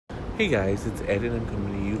Hey guys, it's Ed and I'm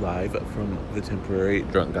coming to you live from the temporary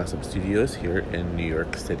Drunk Gossip Studios here in New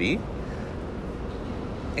York City.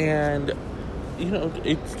 And,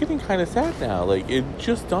 it's getting kind of sad now. Like, it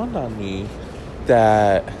just dawned on me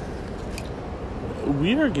that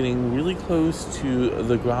we are getting really close to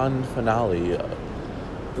the grand finale,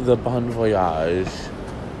 the bon voyage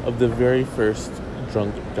of the very first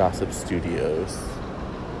Drunk Gossip Studios.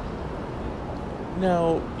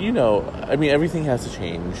 Now, everything has to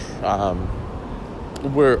change.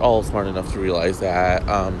 We're all smart enough to realize that.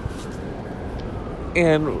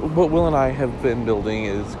 And what Will and I have been building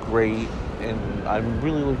is great, and I'm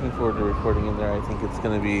really looking forward to recording in there. I think it's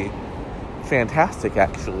going to be fantastic,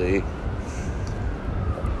 actually.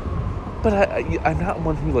 But I'm not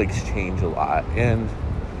one who likes change a lot, and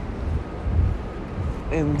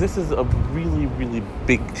this is a really, really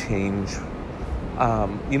big change.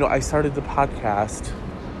 I started the podcast,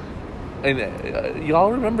 and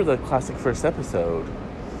y'all remember the classic first episode.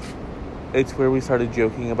 It's where we started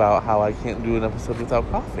joking about how I can't do an episode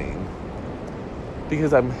without coughing,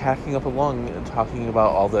 because I'm hacking up along and talking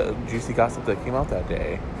about all the juicy gossip that came out that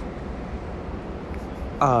day.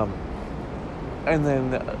 And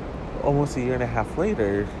then almost a year and a half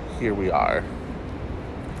later, here we are,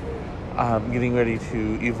 getting ready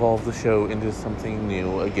to evolve the show into something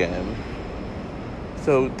new again.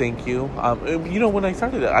 So thank you. When I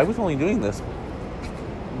started it, I was only doing this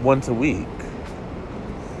once a week.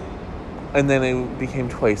 And then it became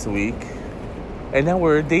twice a week. And now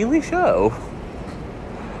we're a daily show.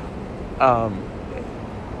 And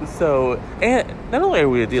not only are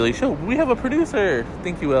we a daily show, we have a producer.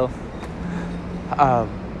 Thank you, Will.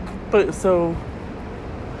 So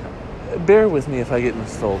bear with me if I get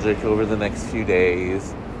nostalgic over the next few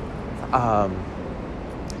days.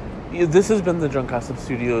 This has been the Drunk Gossip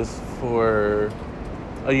Studios for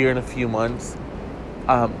a year and a few months.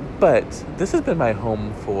 But this has been my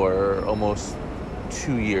home for almost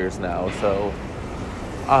 2 years now. So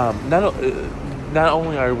not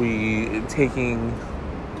only are we taking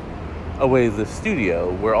away the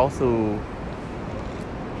studio, we're also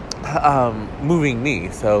moving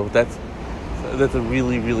me. So that's a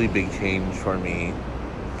really, really big change for me.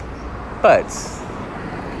 But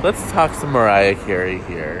let's talk some Mariah Carey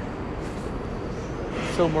here.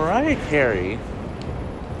 So Mariah Carey,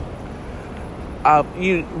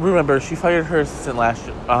 you remember she fired her assistant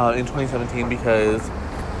in 2017 because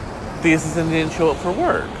the assistant didn't show up for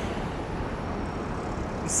work.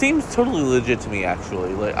 Seems totally legit to me,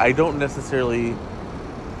 actually. Like, I don't necessarily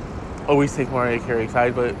always take Mariah Carey's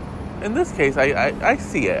side, but in this case, I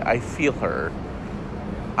see it. I feel her.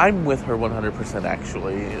 I'm with her 100%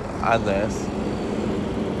 actually on this.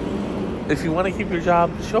 If you want to keep your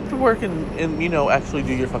job, show up to work and actually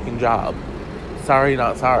do your fucking job. Sorry,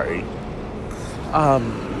 not sorry.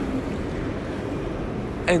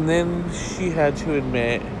 And then she had to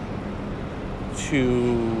admit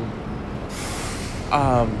to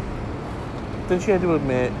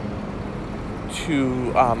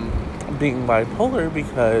being bipolar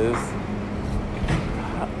because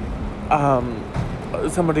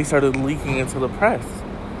somebody started leaking into the press.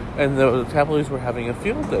 And the tabloids were having a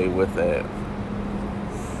field day with it.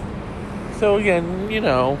 So again,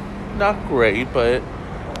 not great, but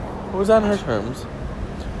it was on her terms.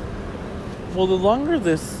 Well, the longer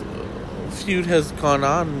this feud has gone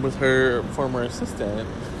on with her former assistant,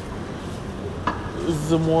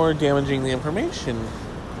 the more damaging the information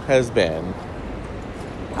has been.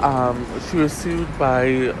 She was sued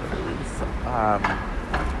by...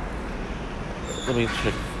 let me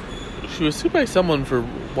check. She was sued by someone for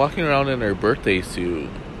walking around in her birthday suit.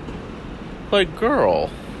 Like, girl,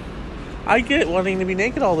 I get wanting to be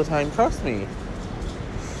naked all the time, trust me.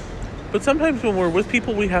 But sometimes when we're with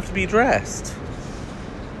people, we have to be dressed.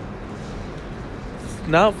 It's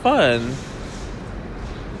not fun.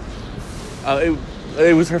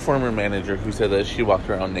 It was her former manager who said that she walked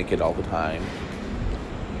around naked all the time.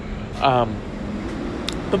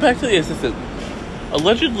 But back to the assistant.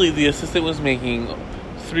 Allegedly, the assistant was making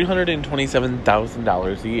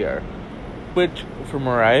 $327,000 a year, which for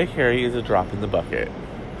Mariah Carey is a drop in the bucket.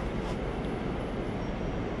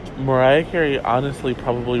 Mariah Carey honestly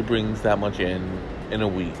probably brings that much in a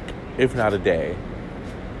week, if not a day.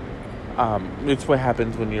 It's what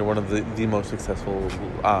happens when you're one of the most successful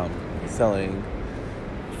selling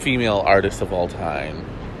female artists of all time.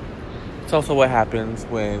 It's also what happens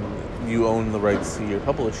when you own the rights to your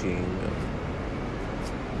publishing.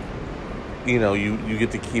 You get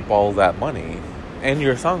to keep all that money. And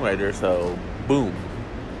you're a songwriter, so boom.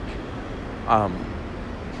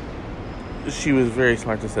 She was very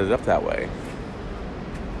smart to set it up that way.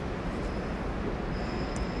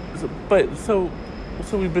 So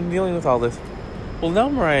we've been dealing with all this. Well, now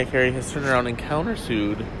Mariah Carey has turned around and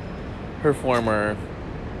countersued her former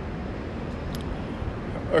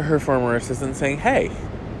assistant, saying, hey,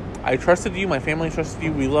 I trusted you, my family trusted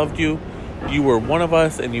you, we loved you, you were one of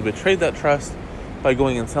us, and you betrayed that trust by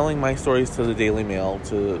going and selling my stories to the Daily Mail,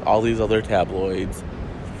 to all these other tabloids,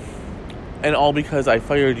 and all because I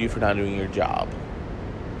fired you for not doing your job.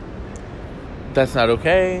 That's not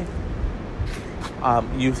okay.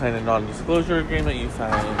 You signed a non-disclosure agreement, you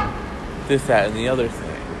signed this, that, and the other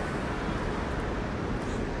thing.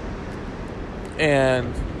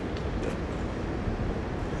 And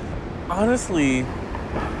honestly,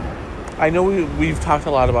 I know we've talked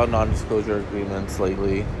a lot about non-disclosure agreements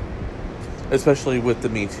lately, especially with the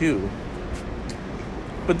Me Too.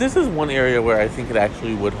 But this is one area where I think it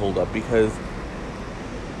actually would hold up, because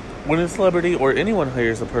when a celebrity or anyone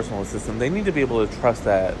hires a personal assistant, they need to be able to trust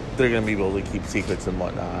that they're going to be able to keep secrets and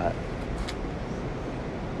whatnot.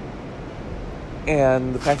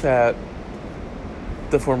 And the fact that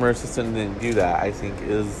the former assistant didn't do that, I think,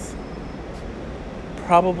 is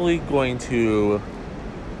probably going to,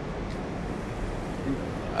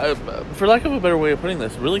 for lack of a better way of putting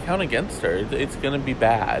this, really count against her. It's going to be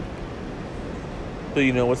bad. But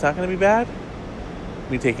you know what's not going to be bad?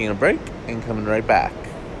 Me taking a break and coming right back.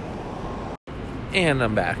 And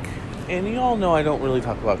I'm back. And you all know I don't really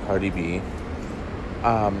talk about Cardi B.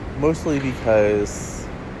 Mostly because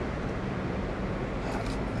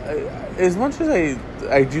as much as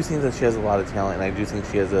I do think that she has a lot of talent, and I do think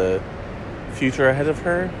she has a future ahead of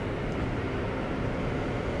her,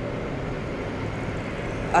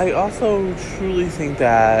 I also truly think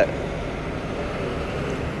that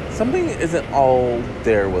something isn't all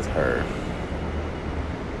there with her.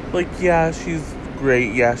 Like, yeah, she's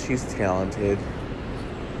great. Yeah, she's talented.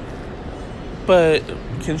 But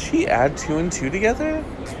can she add 2 and 2 together?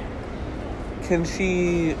 Can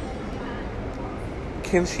she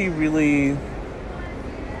really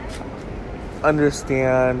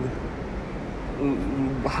understand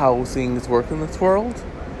how things work in this world?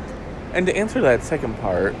 And to answer that second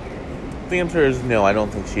part, the answer is no, I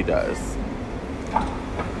don't think she does.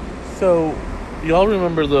 So, y'all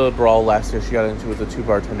remember the brawl last year she got into with the 2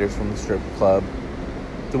 bartenders from the strip club?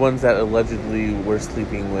 The ones that allegedly were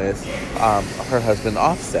sleeping with her husband,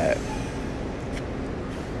 Offset.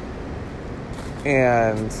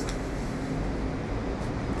 And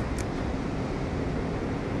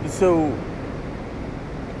so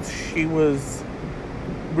she was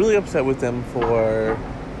really upset with them for...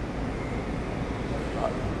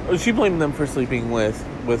 she blamed them for sleeping with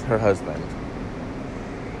her husband.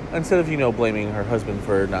 Instead of, blaming her husband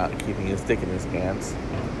for not keeping his dick in his pants.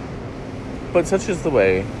 But such is the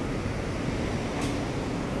way.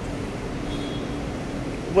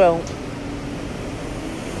 Well,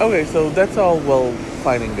 okay, so that's all well,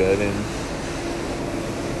 fine and good. And,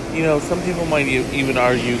 some people might even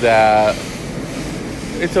argue that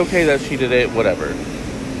it's okay that she did it, whatever.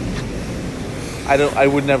 I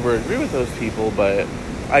would never agree with those people, but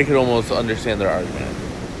I could almost understand their argument.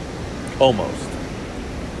 Almost.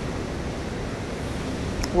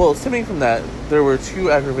 Well, stemming from that, there were 2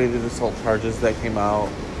 aggravated assault charges that came out.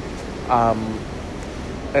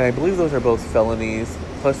 And I believe those are both felonies,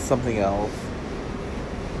 plus something else.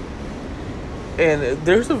 And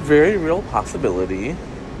there's a very real possibility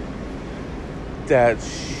that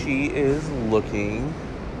she is looking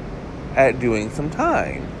at doing some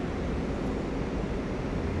time.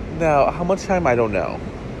 Now, how much time, I don't know.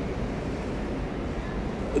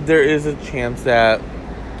 There is a chance that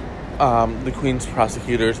the Queen's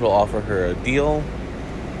prosecutors will offer her a deal,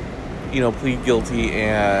 plead guilty,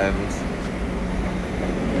 and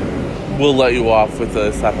we'll let you off with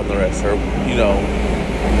a slap on the wrist, or,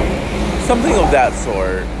 something of that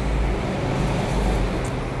sort.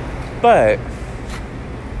 But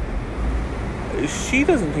she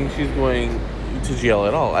doesn't think she's going to jail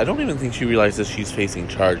at all. I don't even think she realizes she's facing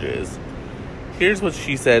charges. Here's what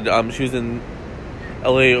she said. She was in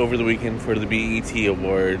LA over the weekend for the BET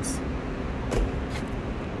Awards.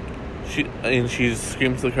 She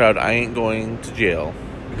screamed to the crowd, "I ain't going to jail."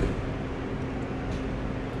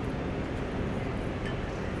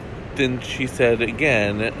 Then she said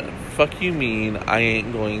again, "Fuck you mean, I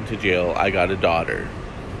ain't going to jail, I got a daughter."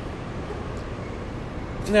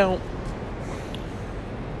 Now,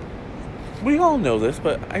 we all know this,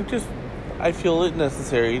 but I feel it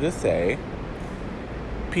necessary to say,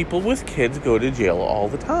 people with kids go to jail all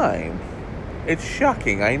the time. It's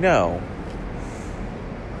shocking, I know.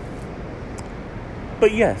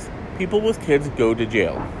 But yes, people with kids go to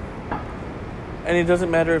jail. And it doesn't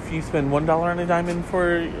matter if you spend $1 on a diamond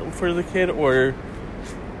for the kid, or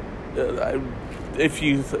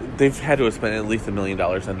they've had to have spent at least $1 million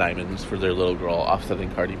on diamonds for their little girl,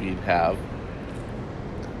 offsetting Cardi B to have.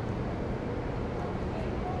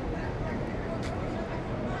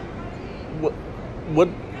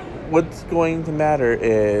 What's going to matter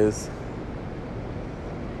is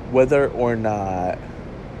whether or not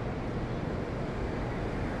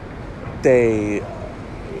the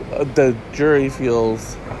jury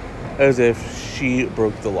feels as if she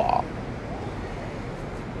broke the law.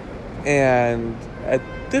 And at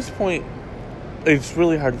this point, it's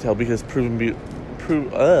really hard to tell because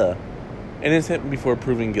innocent before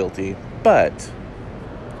proven guilty. But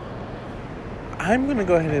I'm going to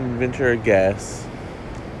go ahead and venture a guess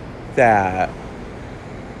that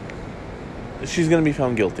she's going to be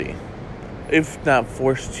found guilty, if not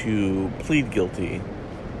forced to plead guilty,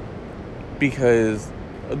 because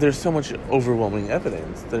there's so much overwhelming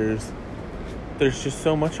evidence. There's just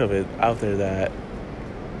so much of it out there that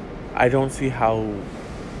I don't see how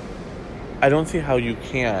you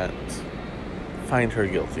can't find her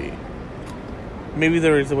guilty. Maybe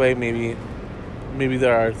there is a way, maybe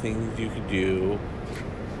there are things you could do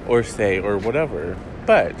or say or whatever,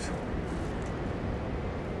 but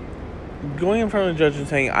going in front of a judge and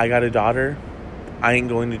saying, I got a daughter, I ain't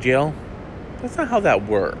going to jail, that's not how that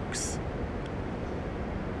works.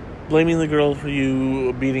 Blaming the girl for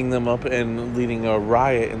you beating them up and leading a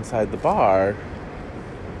riot inside the bar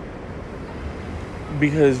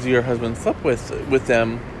because your husband slept with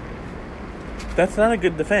them, that's not a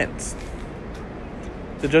good defense.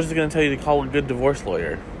 The judge is going to tell you to call a good divorce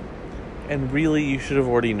lawyer. And really, you should have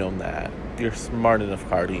already known that. You're smart enough,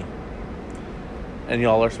 Cardi. And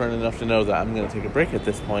y'all are smart enough to know that I'm going to take a break at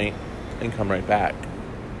this point and come right back.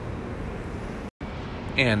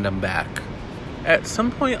 And I'm back. At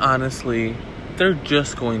some point, honestly, they're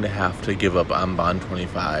just going to have to give up on Bond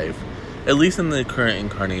 25. At least in the current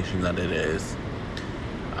incarnation that it is.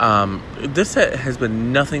 This set has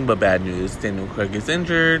been nothing but bad news. Daniel Craig is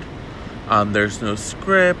injured. There's no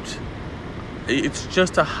script. It's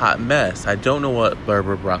just a hot mess. I don't know what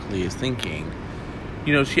Barbara Broccoli is thinking.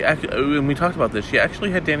 You know, when we talked about this, she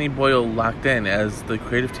actually had Danny Boyle locked in as the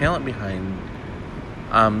creative talent behind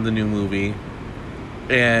the new movie.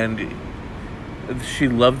 And she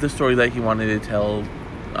loved the story that he wanted to tell.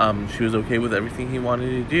 She was okay with everything he wanted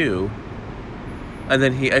to do. And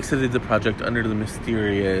then he exited the project under the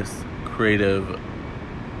mysterious creative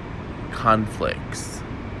conflicts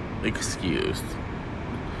excuse.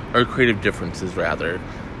 Or creative differences, rather.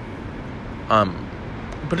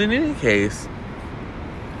 But in any case,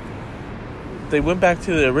 they went back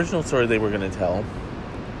to the original story they were going to tell.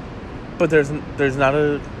 But there's not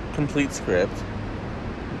a complete script.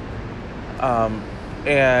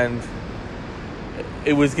 And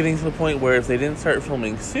it was getting to the point where if they didn't start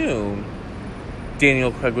filming soon,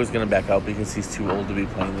 Daniel Craig was going to back out because he's too old to be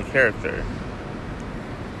playing the character.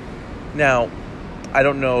 Now, I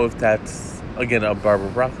don't know if that's, again, a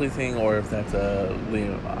Barbara Broccoli thing or if that's a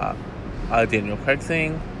Daniel Craig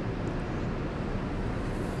thing.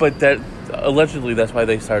 But that allegedly that's why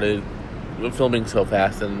they started filming so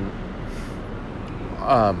fast and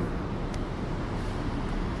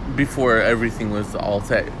before everything was all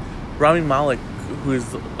set. Rami Malek, who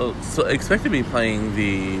is expected to be playing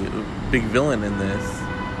the big villain in this,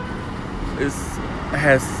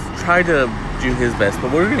 has tried to do his best,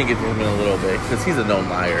 but we're going to get to him in a little bit because he's a known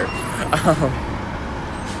liar.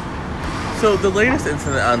 So the latest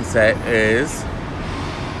incident on set is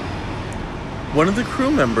one of the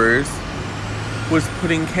crew members was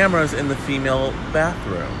putting cameras in the female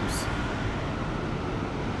bathrooms.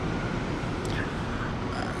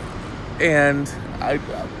 And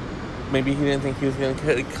maybe he didn't think he was going to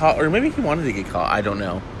get caught, or maybe he wanted to get caught. I don't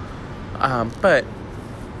know. But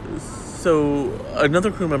so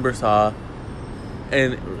another crew member saw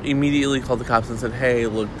and immediately called the cops and said, hey,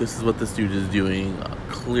 look, this is what this dude is doing.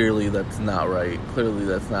 Clearly that's not right. Clearly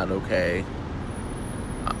that's not okay.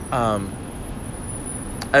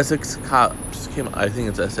 Essex cops came, I think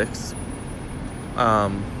it's Essex.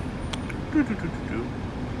 I'm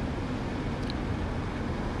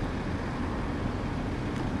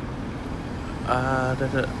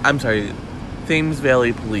sorry, Thames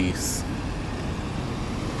Valley Police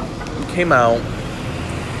came out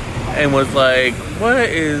and was like, what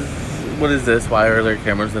is this? Why are there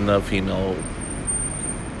cameras in the female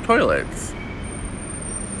toilets?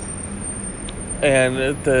 And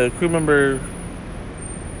the crew member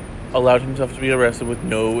allowed himself to be arrested with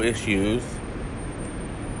no issues.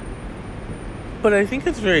 But I think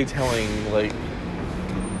it's very telling, like,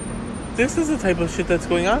 this is the type of shit that's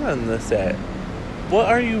going on the set. What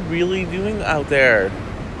are you really doing out there?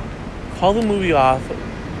 Call the movie off.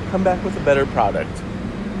 come back with a better product.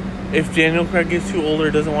 If Daniel Craig gets too old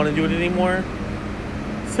or doesn't want to do it anymore,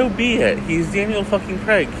 so be it. He's Daniel fucking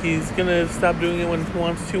Craig. He's gonna stop doing it when he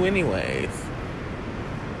wants to anyways.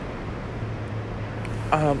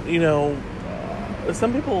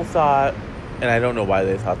 Some people thought, and I don't know why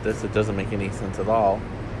they thought this, it doesn't make any sense at all.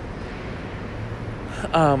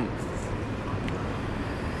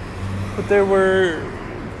 But there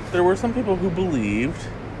were some people who believed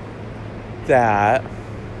that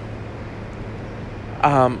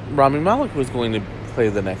Rami Malek was going to play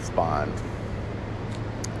the next Bond.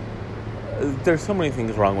 There's so many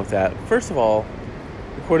things wrong with that. First of all,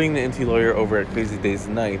 according to NT Lawyer over at Crazy Days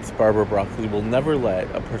and Nights, Barbara Broccoli will never let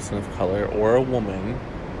a person of color or a woman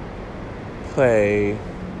play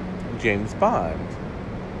James Bond.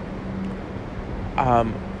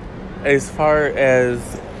 As far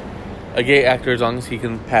as a gay actor, as long as he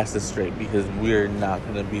can pass this straight, because we're not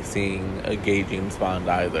going to be seeing a gay James Bond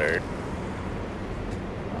either.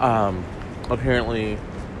 Apparently,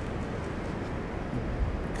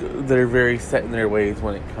 they're very set in their ways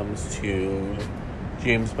when it comes to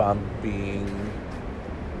James Bond being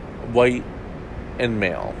white and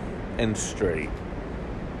male and straight.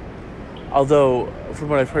 Although, from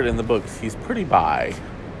what I've heard in the books, he's pretty bi.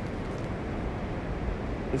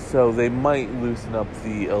 So they might loosen up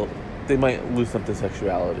the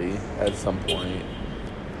sexuality at some point.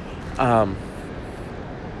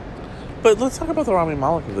 But let's talk about the Rami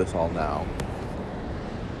Malek of this all now.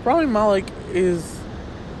 Rami Malek is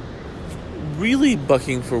really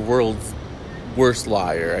bucking for world's worst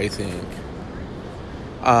liar, I think.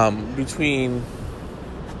 Between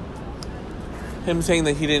him saying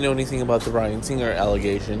that he didn't know anything about the Bryan Singer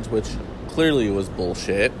allegations, which clearly was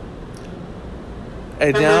bullshit.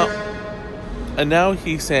 And now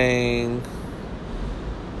he's saying,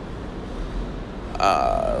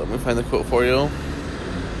 let me find the quote for you.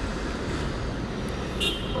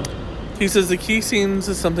 He says the key scenes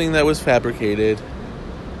is something that was fabricated.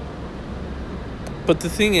 But the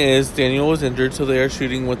thing is, Daniel was injured, so they are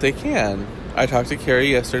shooting what they can. I talked to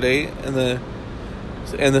Carrie yesterday, and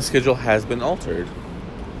the schedule has been altered.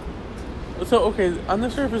 So, okay, on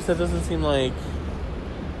the surface, that doesn't seem like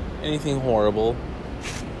anything horrible.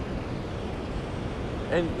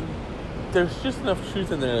 And there's just enough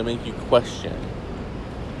truth in there to make you question.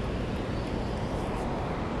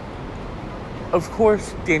 Of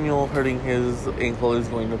course, Daniel hurting his ankle is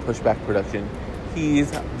going to push back production. He's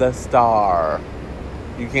the star.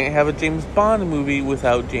 You can't have a James Bond movie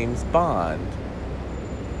without James Bond.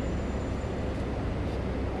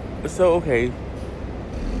 So, okay,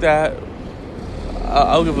 that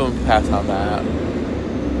I'll give him a pass on that.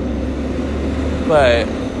 But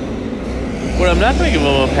what I'm not going to give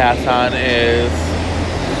him a pass on is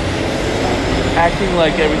acting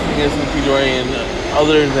like everything is hunky-dory,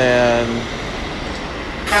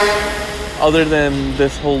 other than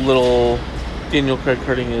this whole little Daniel Craig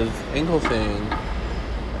hurting his ankle thing.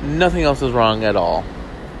 Nothing else is wrong at all.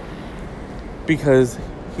 Because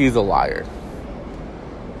he's a liar.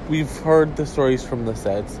 We've heard the stories from the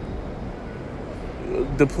sets.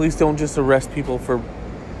 The police don't just arrest people for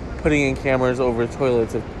putting in cameras over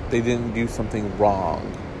toilets if they didn't do something wrong.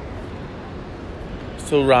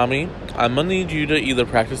 So, Rami, I'm gonna need you to either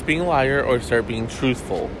practice being a liar or start being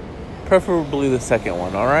truthful. Preferably the second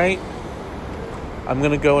one, alright? I'm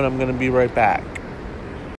gonna go and I'm gonna be right back.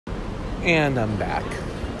 And I'm back.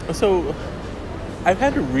 So, I've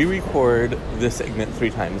had to re-record this segment 3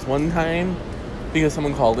 times. One time because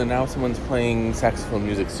someone called, and now someone's playing saxophone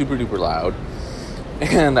music super duper loud.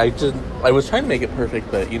 And I was trying to make it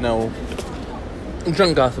perfect, but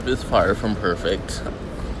drunk gossip is far from perfect.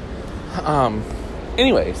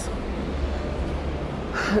 Anyways.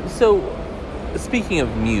 So, speaking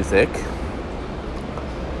of music,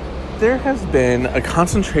 there has been a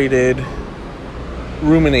concentrated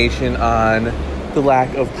rumination on the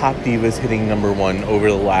lack of pop divas hitting number 1 over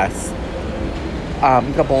the last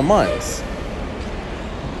couple of months.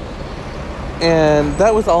 And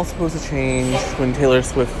that was all supposed to change when Taylor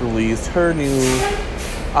Swift released her new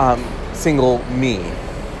single, Me.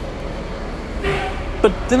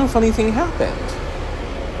 But then a funny thing happened.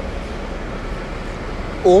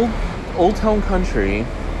 Old Town Country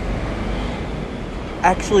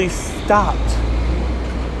actually stopped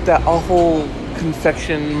that awful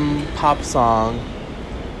confection pop song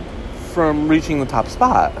from reaching the top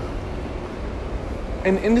spot.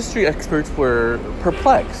 And industry experts were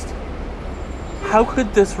perplexed. How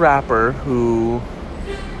could this rapper who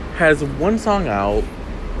has one song out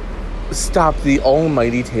stop the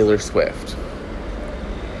almighty Taylor Swift?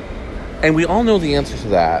 And we all know the answer to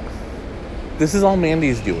that. This is all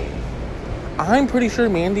Mandy's doing. I'm pretty sure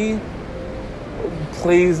Mandy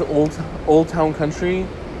plays Old Town Country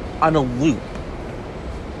on a loop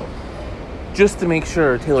just to make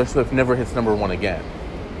sure Taylor Swift never hits number one again.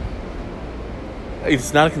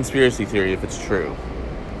 It's not a conspiracy theory if it's true.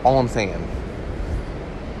 All I'm saying.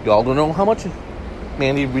 Y'all don't know how much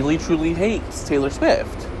Mandy really truly hates Taylor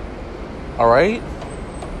Swift. Alright?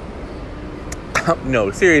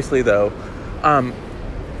 No, seriously though.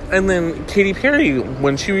 And then Katy Perry,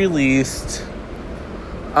 when she released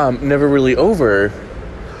Never Really Over,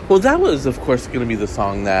 well, that was, of course, going to be the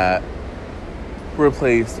song that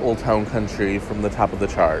replaced Old Town Country from the top of the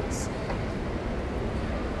charts.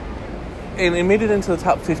 And it made it into the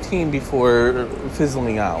top 15 before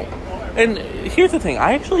fizzling out. And here's the thing.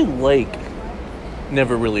 I actually like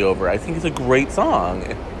Never Really Over. I think it's a great song.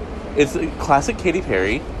 It's a classic Katy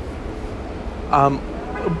Perry.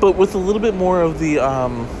 But with a little bit more of the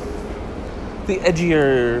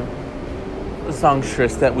edgier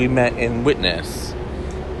songstress that we met in Witness.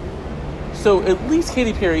 So at least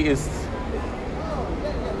Katy Perry is...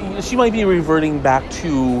 She might be reverting back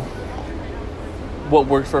to what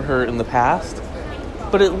worked for her in the past,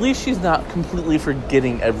 but at least she's not completely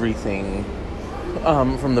forgetting everything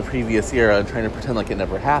from the previous era and trying to pretend like it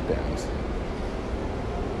never happened.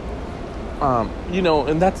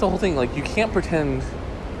 And that's the whole thing. Like, you can't pretend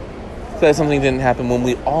that something didn't happen when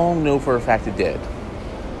we all know for a fact it did.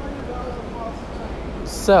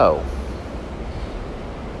 So,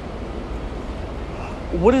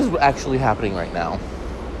 what is actually happening right now?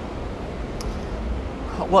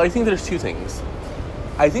 Well, I think there's two things.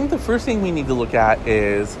 I think the first thing we need to look at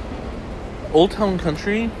is Old Town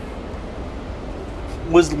Country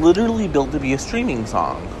was literally built to be a streaming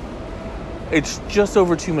song. It's just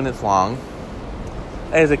over 2 minutes long.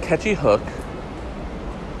 It has a catchy hook.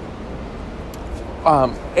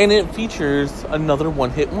 And it features another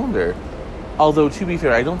one-hit wonder. Although, to be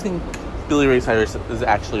fair, I don't think Billy Ray Cyrus is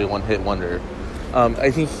actually a one-hit wonder.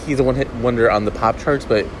 I think he's a one-hit wonder on the pop charts,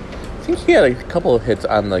 but I think he had a couple of hits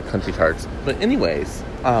on the country charts. But anyways,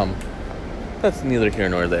 that's neither here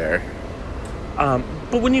nor there.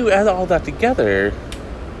 But when you add all that together,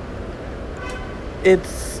 it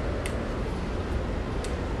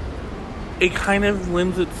kind of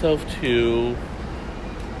lends itself to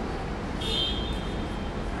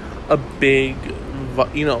a big,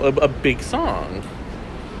 a big song.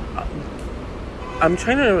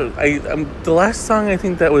 The last song I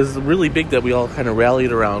think that was really big that we all kind of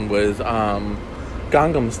rallied around was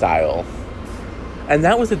Gangnam Style. And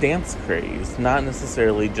that was a dance craze, not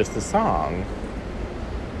necessarily just a song.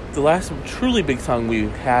 The last truly big song we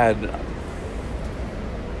had,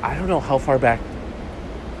 I don't know how far back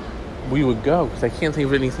we would go, because I can't think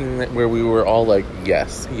of anything where we were all like,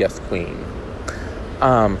 yes, queen.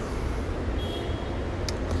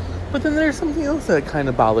 But then there's something else that kind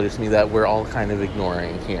of bothers me that we're all kind of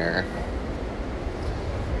ignoring here.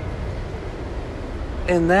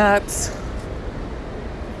 And that's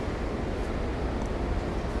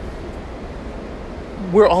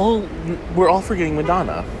we're all forgetting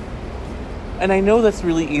Madonna. And I know that's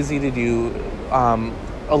really easy to do.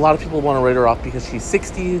 A lot of people want to write her off because she's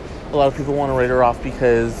 60. A lot of people want to write her off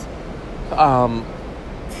because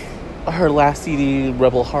her last CD,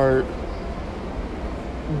 Rebel Heart,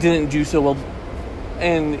 didn't do so well,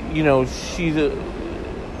 and she's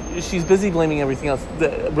busy blaming everything else.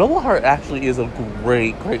 The Rebel Heart actually is a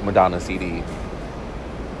great Madonna CD.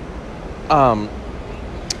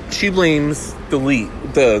 She blames the leak,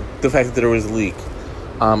 the fact that there was a leak.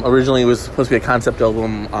 Originally it was supposed to be a concept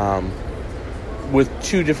album with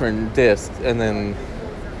 2 different discs, and then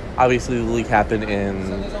obviously the leak happened,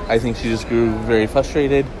 and I think she just grew very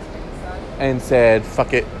frustrated and said,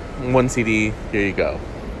 fuck it, 1 CD, here you go.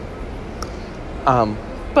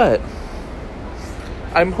 But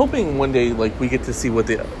I'm hoping one day, like, we get to see what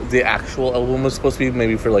the actual album was supposed to be,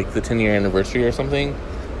 maybe for, like, the 10-year anniversary or something.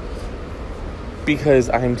 Because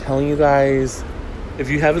I'm telling you guys, if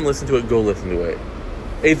you haven't listened to it, go listen to it.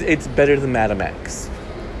 It's better than Madam X.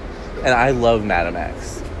 And I love Madam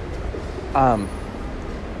X.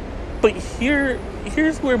 But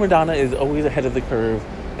here's where Madonna is always ahead of the curve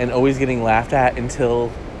and always getting laughed at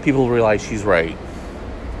until people realize she's right.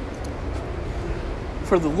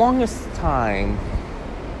 For the longest time,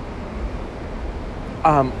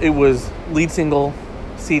 it was lead single,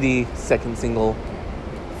 CD, second single,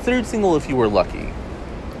 third single if you were lucky.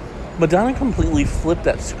 Madonna completely flipped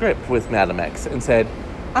that script with Madam X and said,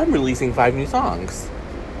 I'm releasing 5 new songs.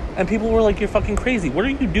 And people were like, you're fucking crazy. What are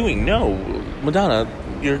you doing? No, Madonna,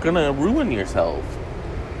 you're gonna ruin yourself.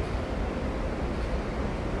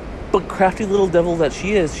 But crafty little devil that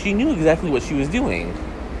she is, she knew exactly what she was doing.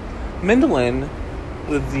 Mindolin,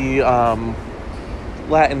 the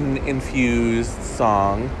Latin-infused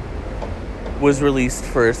song, was released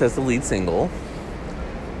first as the lead single.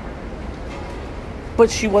 But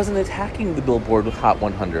she wasn't attacking the Billboard Hot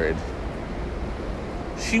 100.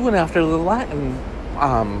 She went after the Latin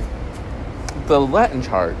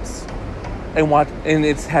charts, and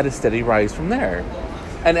it's had a steady rise from there.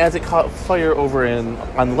 And as it caught fire over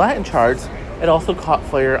on the Latin charts, it also caught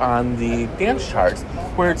fire on the dance charts,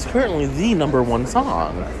 where it's currently the number one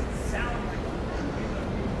song.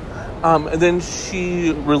 And then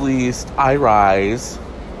she released I Rise,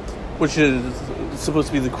 which is supposed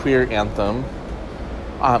to be the queer anthem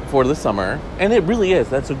for the summer. And it really is.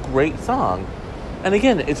 That's a great song. And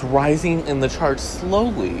again, it's rising in the charts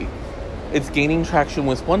slowly. It's gaining traction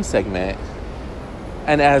with one segment.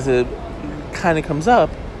 And as it kind of comes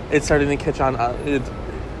up, it's starting to catch on.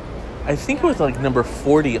 I think it was like number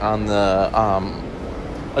 40 on the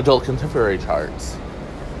adult contemporary charts.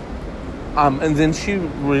 And then she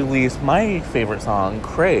released my favorite song,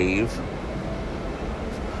 Crave.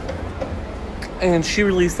 And she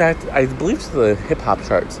released that, I believe, to the hip-hop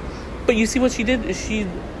charts. But you see what she did? She,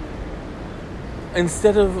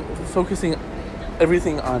 instead of focusing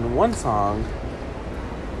everything on one song,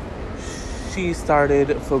 she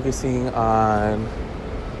started focusing on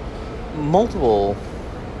multiple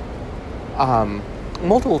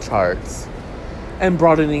charts and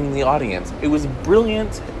broadening the audience. It was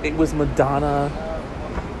brilliant. It was Madonna.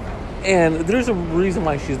 And there's a reason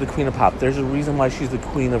why she's the queen of pop. There's a reason why she's the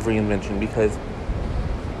queen of reinvention, because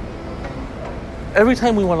every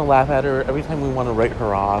time we want to laugh at her, every time we want to write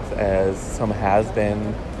her off as some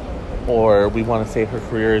has-been, or we want to say her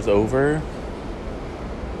career is over,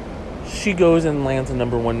 she goes and lands a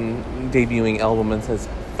number one debuting album and says,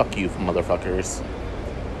 "Fuck you, motherfuckers.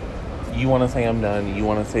 You want to say I'm done, you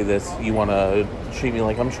want to say this, you want to treat me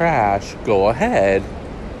like I'm trash, go ahead,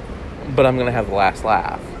 but I'm going to have the last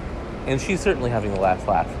laugh." And she's certainly having the last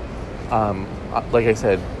laugh. Like I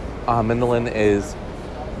said, Mindolin is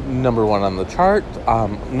number one on the chart,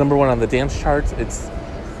 number one on the dance charts. It's,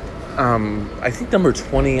 I think, number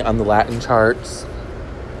 20 on the Latin charts.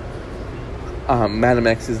 Madam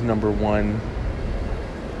X is number one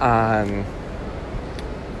on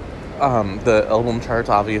the album charts,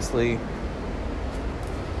 obviously.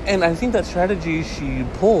 And I think that strategy she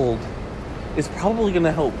pulled is probably going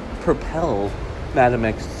to help propel Madam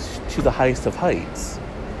X to the highest of heights.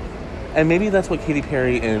 And maybe that's what Katy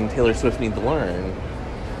Perry and Taylor Swift need to learn.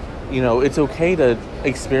 You know, it's okay to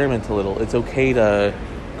experiment a little. It's okay to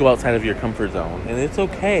go outside of your comfort zone. And it's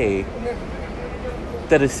okay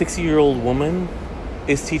that a 60-year-old woman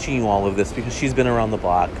is teaching you all of this, because she's been around the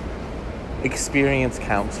block. Experience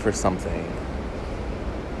counts for something.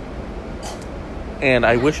 And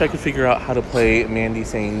I wish I could figure out how to play Mandy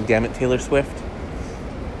saying, "Damn it, Taylor Swift."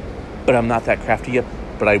 But I'm not that crafty yet,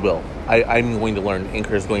 but I will. I'm going to learn.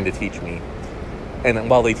 Anchor is going to teach me. And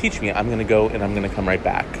while they teach me, I'm going to go and I'm going to come right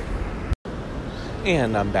back.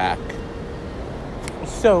 And I'm back.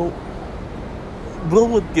 So, Will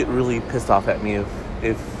would get really pissed off at me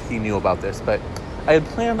if he knew about this, but I had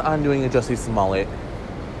planned on doing a Jussie Smollett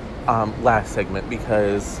last segment,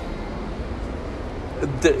 because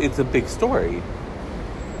it's a big story.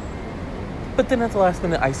 But then at the last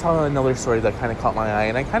minute, I saw another story that kind of caught my eye,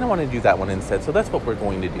 and I kind of want to do that one instead, so that's what we're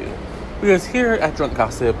going to do. Because here at Drunk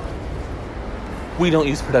Gossip, we don't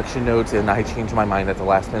use production notes, and I change my mind at the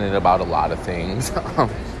last minute about a lot of things.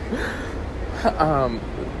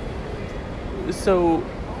 So,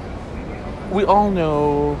 we all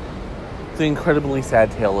know the incredibly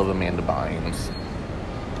sad tale of Amanda Bynes.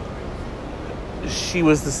 She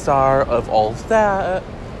was the star of All That,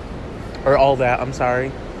 I'm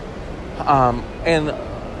sorry. And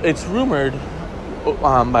it's rumored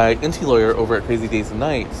by Inti Lawyer over at Crazy Days and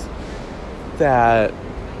Nights that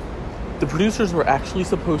the producers were actually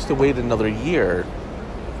supposed to wait another year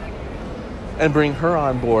and bring her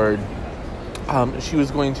on board. She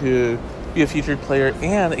was going to be a featured player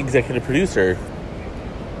and executive producer.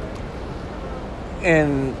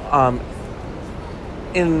 And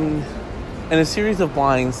in a series of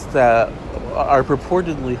lines that are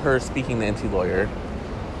purportedly her speaking to Inti Lawyer,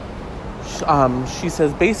 she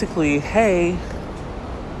says basically, "Hey,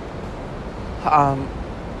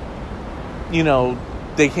 you know,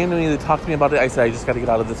 they came to me to talk to me about it. I said, I just got to get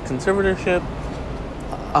out of this conservatorship."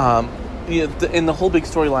 And the whole big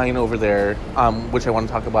storyline over there, which I want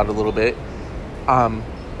to talk about a little bit,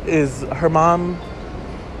 is her mom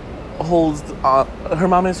holds. Her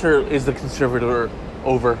mom is the conservator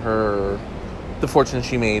over the fortune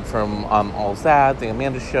she made from All That, the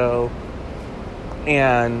Amanda Show,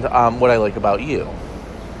 and What I Like About You.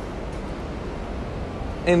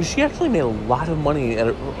 And she actually made a lot of money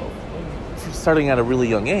starting at a really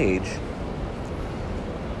young age.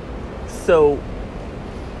 So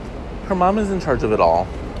her mom is in charge of it all.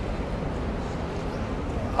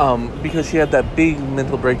 Because she had that big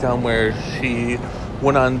mental breakdown where she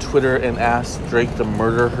went on Twitter and asked Drake to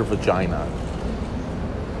murder her vagina.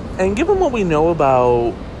 And given what we know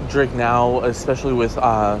about Drake now, especially with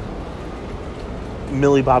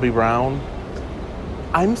Millie Bobby Brown,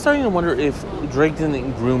 I'm starting to wonder if Drake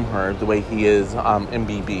didn't groom her the way he is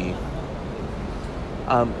MBB.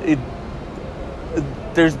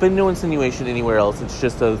 There's been no insinuation anywhere else. It's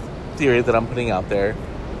just a theory that I'm putting out there.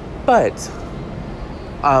 But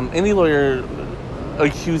any lawyer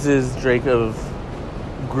accuses Drake of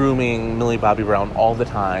grooming Millie Bobby Brown all the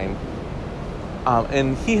time.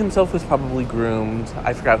 And he himself was probably groomed.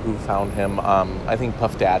 I forgot who found him. I think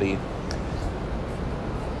Puff Daddy.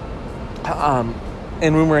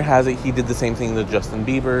 And rumor has it he did the same thing to Justin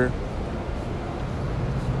Bieber.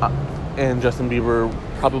 And Justin Bieber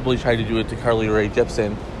probably tried to do it to Carly Rae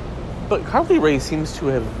Jepsen. But Carly Rae seems to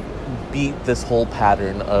have beat this whole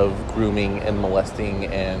pattern of grooming and molesting,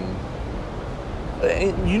 and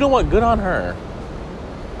you know what? Good on her.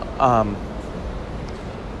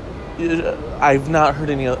 I've not heard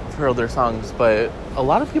any of her other songs, but a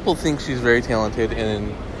lot of people think she's very talented,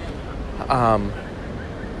 and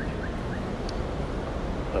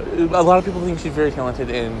a lot of people think she's very talented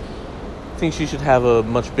and think she should have a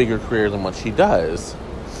much bigger career than what she does.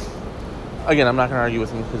 Again, I'm not going to argue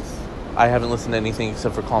with him because I haven't listened to anything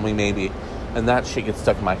except for Call Me Maybe, and that shit gets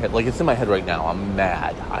stuck in my head. Like, it's in my head right now. I'm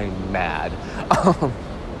mad.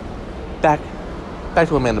 Back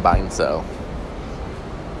to Amanda Bynes, though.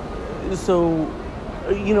 So,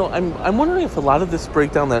 you know, I'm wondering if a lot of this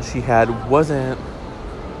breakdown that she had wasn't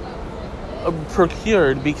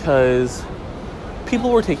procured because people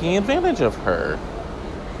were taking advantage of her.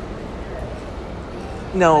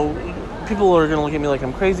 Now, people are going to look at me like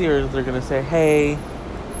I'm crazy, or they're going to say, hey,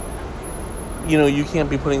 you know, you can't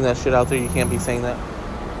be putting that shit out there, you can't be saying that.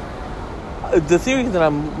 The theory that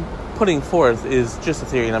I'm putting forth is just a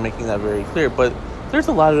theory, and I'm making that very clear, but there's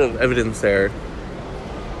a lot of evidence there.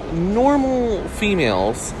 Normal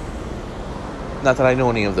females, not that I know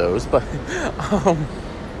any of those, but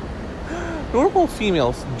normal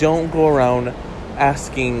females don't go around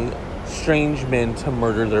asking strange men to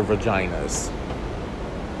murder their vaginas.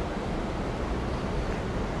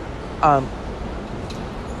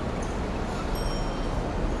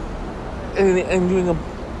 And doing a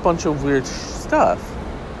bunch of weird stuff.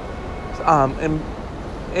 And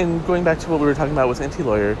going back to what we were talking about with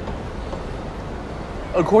Anti-Lawyer,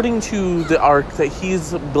 according to the arc that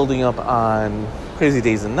he's building up on Crazy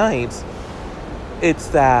Days and Nights, it's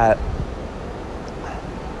that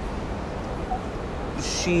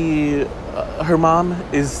her mom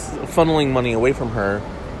is funneling money away from her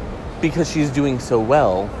because she's doing so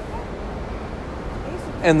well.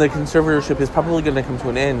 And the conservatorship is probably going to come to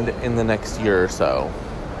an end in the next year or so.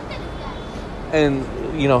 And,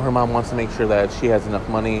 you know, her mom wants to make sure that she has enough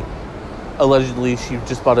money. Allegedly, she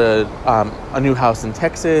just bought a new house in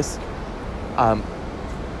Texas,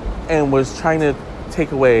 and was trying to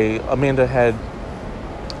take away. Amanda had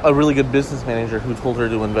a really good business manager who told her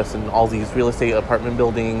to invest in all these real estate apartment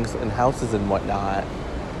buildings and houses and whatnot.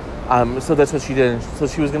 So that's what she did. So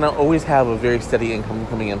she was going to always have a very steady income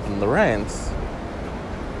coming in from the rents.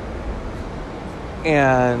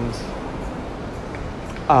 And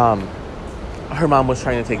her mom was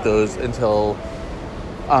trying to take those until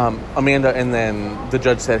Amanda and then the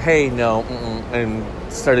judge said, hey, no, and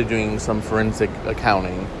started doing some forensic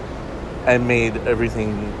accounting and made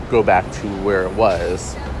everything go back to where it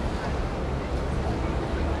was.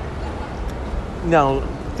 Now,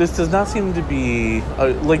 this does not seem to be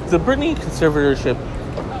like the Britney conservatorship.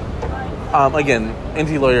 Again,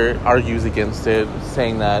 Anti-Lawyer argues against it,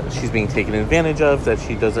 saying that she's being taken advantage of, that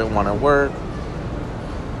she doesn't want to work.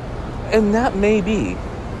 And that may be.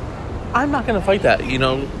 I'm not going to fight that. You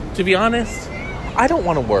know, to be honest, I don't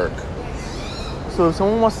want to work. So if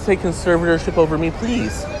someone wants to take conservatorship over me,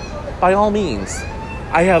 please, by all means.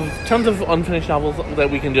 I have tons of unfinished novels that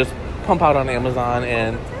we can just pump out on Amazon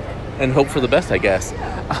and hope for the best, I guess.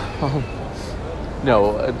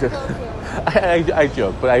 No, I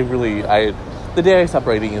joke, but the day I stop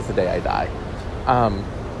writing is the day I die.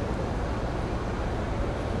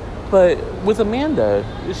 But with Amanda,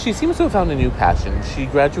 she seems to have found a new passion. She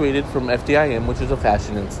graduated from FDIM, which is a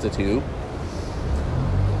fashion institute.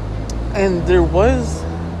 And there was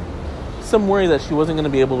some worry that she wasn't going to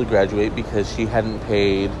be able to graduate because she hadn't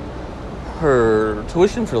paid her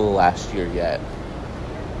tuition for the last year yet.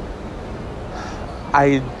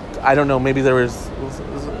 I I don't know, maybe there was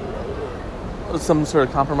some sort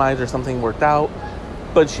of compromise or something worked out,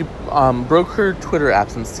 but she broke her Twitter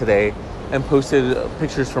absence today and posted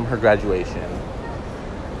pictures from her graduation.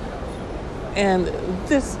 And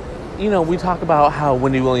this, we talk about how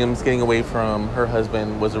Wendy Williams getting away from her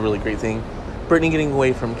husband was a really great thing. Britney getting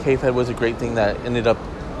away from K-Fed was a great thing that ended up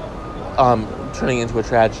turning into a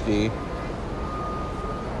tragedy.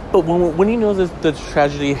 But when you know that the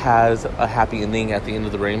tragedy has a happy ending at the end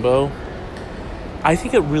of the rainbow, I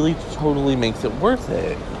think it really totally makes it worth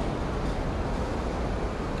it.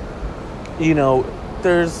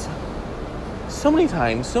 There's so many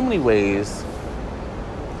times, so many ways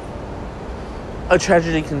a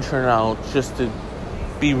tragedy can turn out just to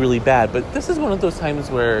be really bad. But this is one of those times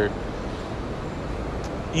where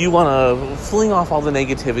you want to fling off all the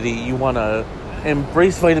negativity. You want to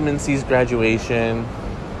embrace Vitamin C's graduation.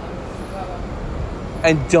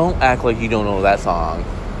 And don't act like you don't know that song.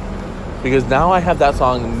 Because now I have that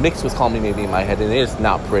song mixed with Call Me Maybe in my head, and it is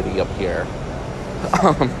not pretty up here.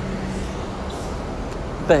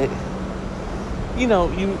 But,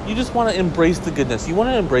 you just want to embrace the goodness. You want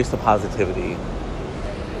to embrace the positivity.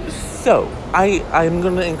 So, I'm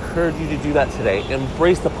going to encourage you to do that today.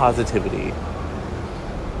 Embrace the positivity.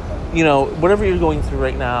 Whatever you're going through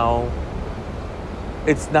right now,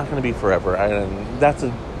 it's not going to be forever. And that's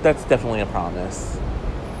definitely a promise.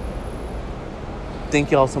 Thank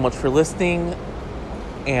you all so much for listening.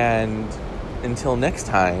 And until next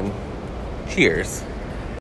time, cheers.